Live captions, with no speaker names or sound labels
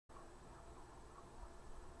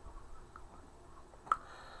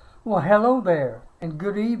Well, hello there, and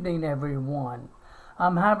good evening, everyone.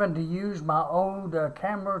 I'm having to use my old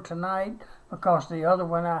camera tonight because the other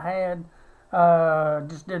one I had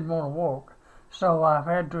just didn't want to work. So I've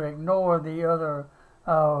had to ignore the other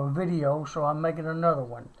video, so I'm making another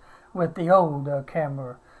one with the old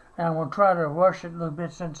camera. And I'm going to try to rush it a little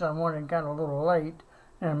bit since I'm running kind of a little late,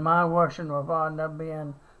 and my rushing will end up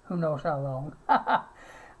being who knows how long.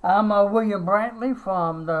 I'm William Brantley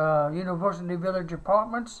from the University Village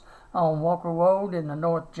Apartments on Walker Road in the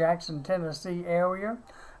North Jackson, Tennessee area.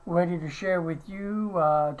 Ready to share with you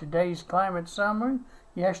today's climate summary,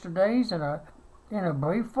 yesterday's, and a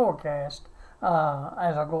brief forecast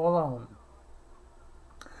as I go along.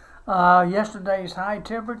 Yesterday's high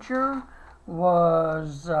temperature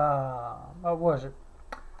was, what was it?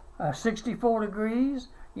 64 degrees.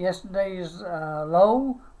 Yesterday's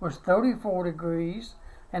low was 34 degrees.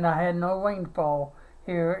 And I had no rainfall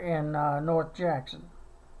here in North Jackson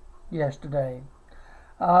yesterday.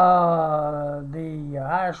 The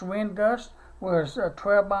highest wind gust was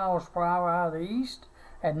 12 miles per hour out of the east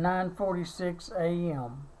at 9:46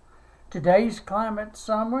 a.m. Today's climate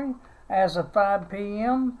summary: as of 5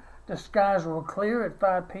 p.m., the skies were clear at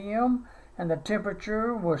 5 p.m. and the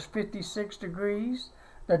temperature was 56 degrees.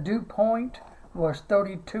 The dew point was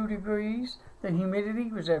 32 degrees. The humidity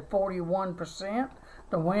was at 41%.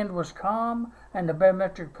 The wind was calm, and the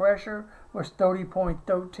barometric pressure was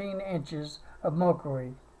 30.13 inches of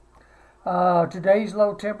mercury. Today's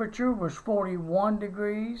low temperature was 41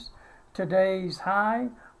 degrees. Today's high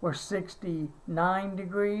was 69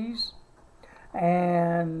 degrees.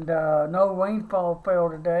 And no rainfall fell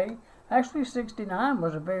today. Actually, 69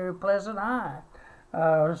 was a very pleasant high.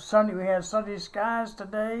 We had sunny skies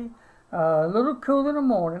today. A little cool in the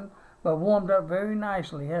morning, but warmed up very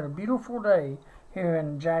nicely. Had a beautiful day here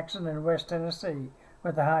in Jackson and West Tennessee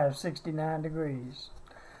with a high of 69 degrees.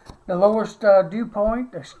 The lowest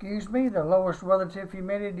the lowest relative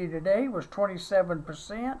humidity today was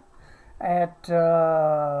 27% at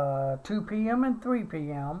 2 p.m. and 3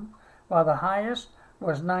 p.m., while the highest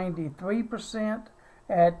was 93%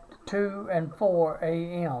 at 2 and 4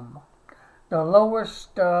 a.m. The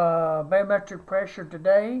lowest barometric pressure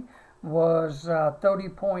today was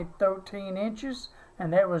 30.13 inches,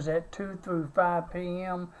 and that was at 2 through 5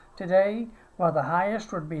 p.m. today, while the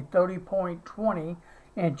highest would be 30.20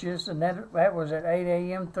 inches, and that was at 8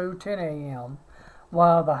 a.m. through 10 a.m.,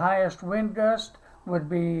 while the highest wind gust would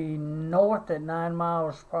be north at 9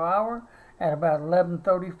 miles per hour at about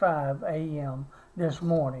 11:35 a.m. this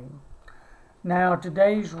morning. Now,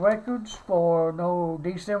 today's records for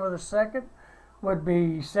December the 2nd would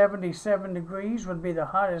be 77 degrees, would be the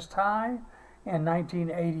hottest high in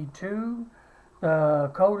 1982. The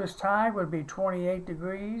coldest high would be 28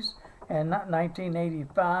 degrees in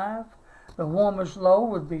 1985. The warmest low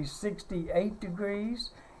would be 68 degrees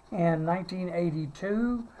in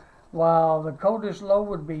 1982, while the coldest low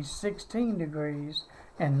would be 16 degrees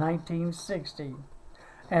in 1960.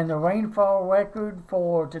 And the rainfall record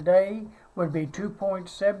for today would be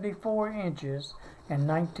 2.74 inches in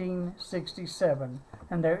 1967,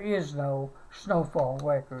 and there is no snowfall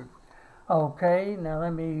record. Okay, now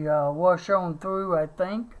let me rush on through, I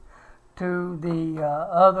think, to the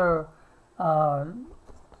other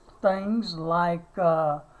things like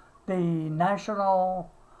the national,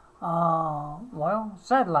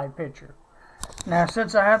 satellite picture. Now,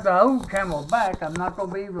 since I have the old camera back, I'm not going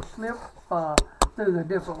to be able to flip through the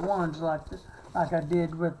different ones like I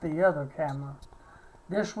did with the other camera.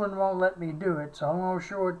 This one won't let me do it, so I'm going to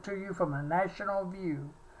show it to you from a national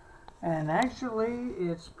view. And actually,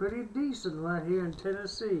 it's pretty decent right here in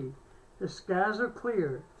Tennessee. The skies are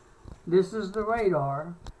clear. This is the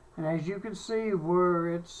radar, and as you can see, where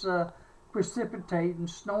it's precipitating,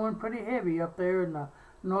 snowing pretty heavy up there in the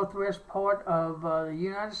northwest part of the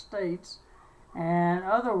United States. And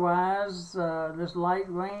otherwise, there's light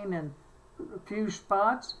rain in a few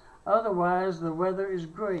spots. Otherwise, the weather is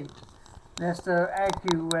great. That's the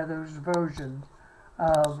AccuWeather's version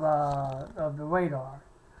of the radar.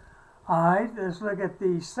 Alright, let's look at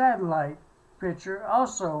the satellite picture,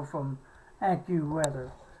 also from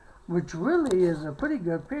AccuWeather, which really is a pretty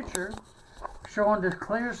good picture, showing the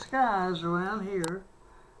clear skies around here.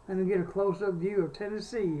 Let me get a close-up view of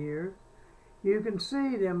Tennessee here. You can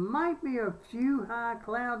see there might be a few high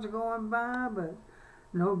clouds going by, but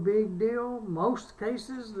no big deal. Most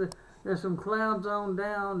cases, there's some clouds on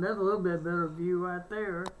down. That's a little bit better view right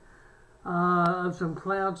there of some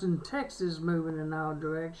clouds in Texas moving in our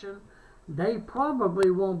direction. They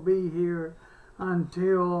probably won't be here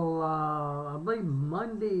until, I believe,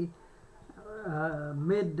 Monday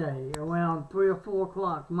midday, around 3 or 4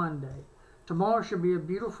 o'clock Monday. tomorrow should be a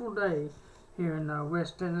beautiful day here in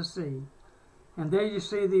West Tennessee. And there you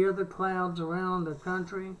see the other clouds around the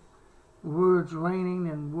country, where it's raining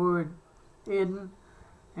and where it's hidden,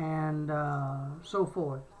 and so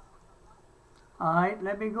forth. All right,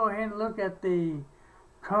 let me go ahead and look at the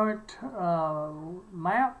current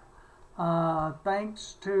map.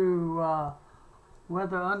 Thanks to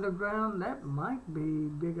Weather Underground, that might be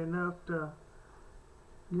big enough to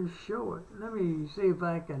just show it. Let me see if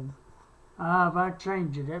I can. If I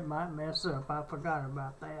change it, it might mess up. I forgot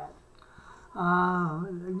about that.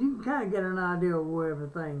 You can kind of get an idea of where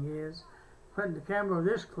everything is. Putting the camera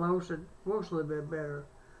this close, it works a little bit better.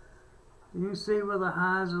 You can see where the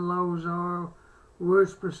highs and lows are,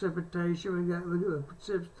 where's precipitation. We got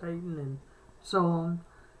precipitating and so on.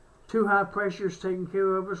 Two high pressures taking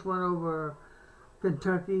care of us. One over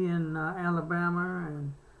Kentucky and Alabama,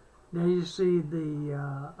 and there you see the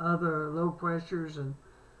other low pressures and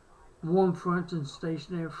warm fronts and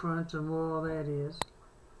stationary fronts and where all that is.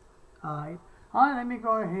 Alright, let me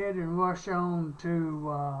go ahead and rush on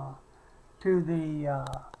to the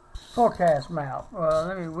forecast map.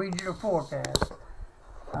 Let me read you the forecast.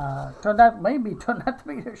 Turned out to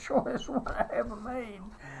be the shortest one I ever made.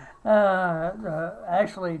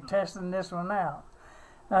 Actually testing this one out.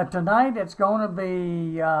 Tonight it's going to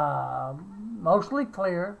be mostly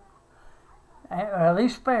clear, at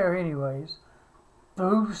least fair anyways,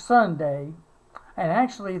 through Sunday, and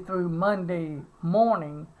actually through Monday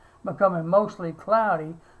morning, becoming mostly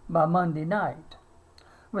cloudy by Monday night,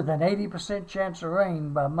 with an 80% chance of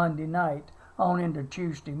rain by Monday night on into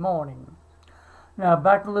Tuesday morning. Now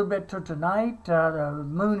back a little bit to tonight. The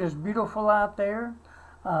moon is beautiful out there.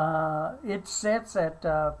 It sets at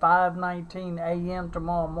 5:19 a.m.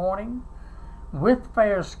 tomorrow morning, with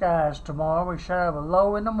fair skies tomorrow. We should have a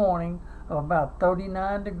low in the morning of about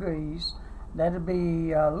 39 degrees. That'd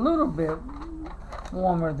be a little bit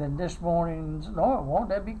warmer than this morning's. No, it won't.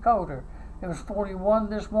 That'd be colder. It was 41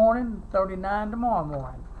 this morning, 39 tomorrow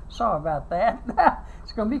morning. Sorry about that.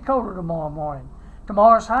 It's going to be colder tomorrow morning.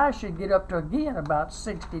 Tomorrow's high should get up to, again, about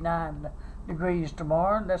 69 degrees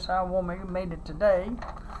tomorrow. That's how warm it made it today,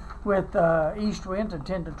 with east winds at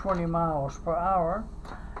 10 to 20 miles per hour.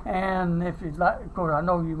 And if you'd like, of course, I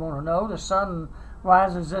know you want to know, the sun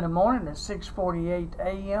rises in the morning at 6:48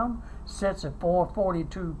 a.m., sets at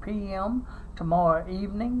 4:42 p.m. tomorrow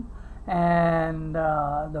evening, and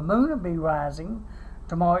the moon will be rising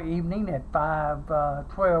tomorrow evening at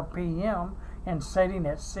 5:12 p.m. and setting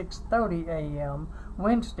at 6:30 a.m.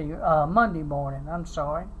 Monday morning.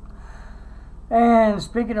 And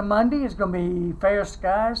speaking of Monday, it's going to be fair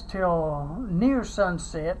skies till near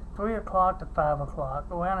sunset, 3 o'clock to 5 o'clock.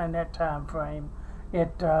 Around in that time frame,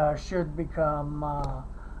 it should become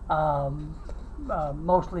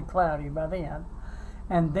mostly cloudy by then.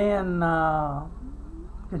 And then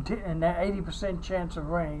and that 80% chance of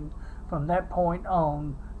rain from that point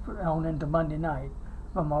on into Monday night,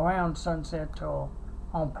 from around sunset till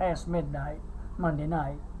on past midnight, Monday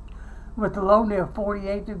night. With the low near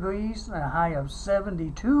 48 degrees and a high of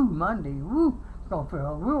 72 Monday. Woo! It's going to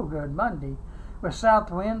feel real good Monday. With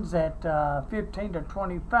south winds at 15 to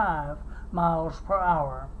 25 miles per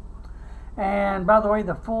hour. And by the way,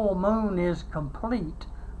 the full moon is complete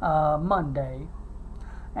Monday.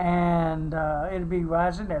 And it'll be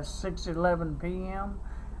rising at 6:11 p.m.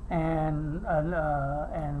 and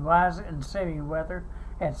rising and setting weather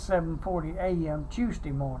at 7:40 a.m.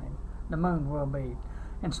 Tuesday morning. The moon will be.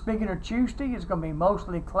 And speaking of Tuesday, it's going to be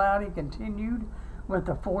mostly cloudy continued, with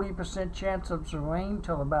a 40% chance of some rain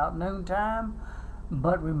till about noontime,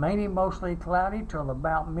 but remaining mostly cloudy till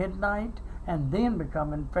about midnight, and then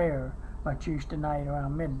becoming fair by Tuesday night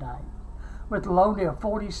around midnight. With a low near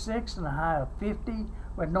 46 and a high of 50,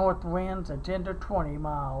 with north winds at 10 to 20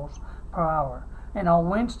 miles per hour. And on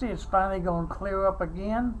Wednesday, it's finally going to clear up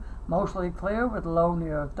again, mostly clear, with a low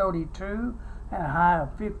near 32 and a high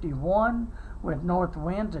of 51, with north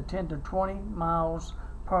winds at 10 to 20 miles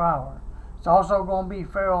per hour. It's also going to be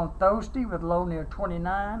fair on Thursday, with low near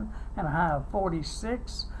 29 and a high of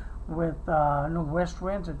 46, with west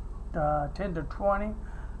winds at 10 to 20.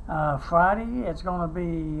 Friday, it's going to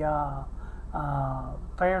be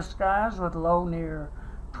fair skies, with low near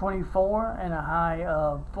 24 and a high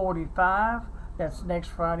of 45. That's next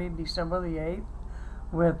Friday, December the 8th,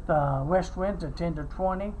 with west winds at 10 to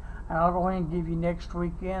 20. And I'll go ahead and give you next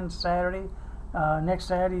weekend, Saturday, next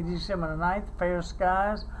Saturday, December the 9th, fair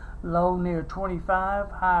skies, low near 25,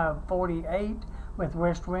 high of 48, with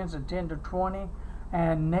west winds at 10 to 20.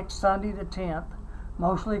 And next Sunday the 10th,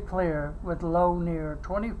 mostly clear, with low near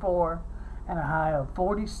 24 and a high of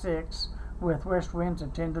 46, with west winds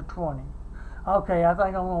at 10 to 20. Okay, I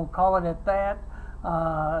think I'm going to call it at that.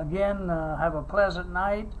 Again, have a pleasant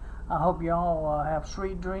night. I hope you all have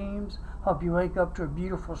sweet dreams. Hope you wake up to a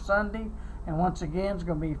beautiful Sunday. And once again, it's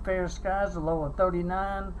going to be fair skies, a low of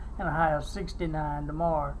 39 and a high of 69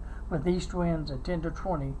 tomorrow, with east winds at 10 to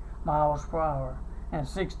 20 miles per hour. And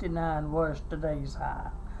 69 was today's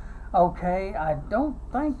high. Okay, I don't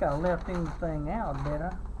think I left anything out, did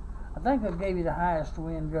I? I think I gave you the highest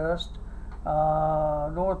wind gust.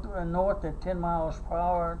 North at 10 miles per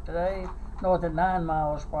hour today, north at 9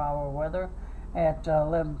 miles per hour weather at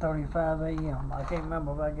 11:35 a.m. I can't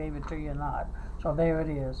remember if I gave it to you or not. So there it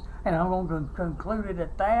is. And I'm going to conclude it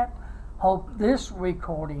at that. Hope this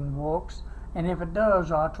recording works. And if it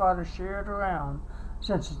does, I'll try to share it around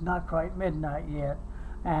since it's not quite midnight yet.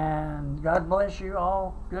 And God bless you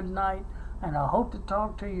all. Good night. And I hope to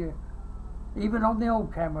talk to you, even on the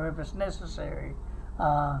old camera if it's necessary,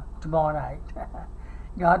 tomorrow night.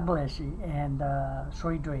 God bless you and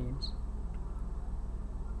sweet dreams.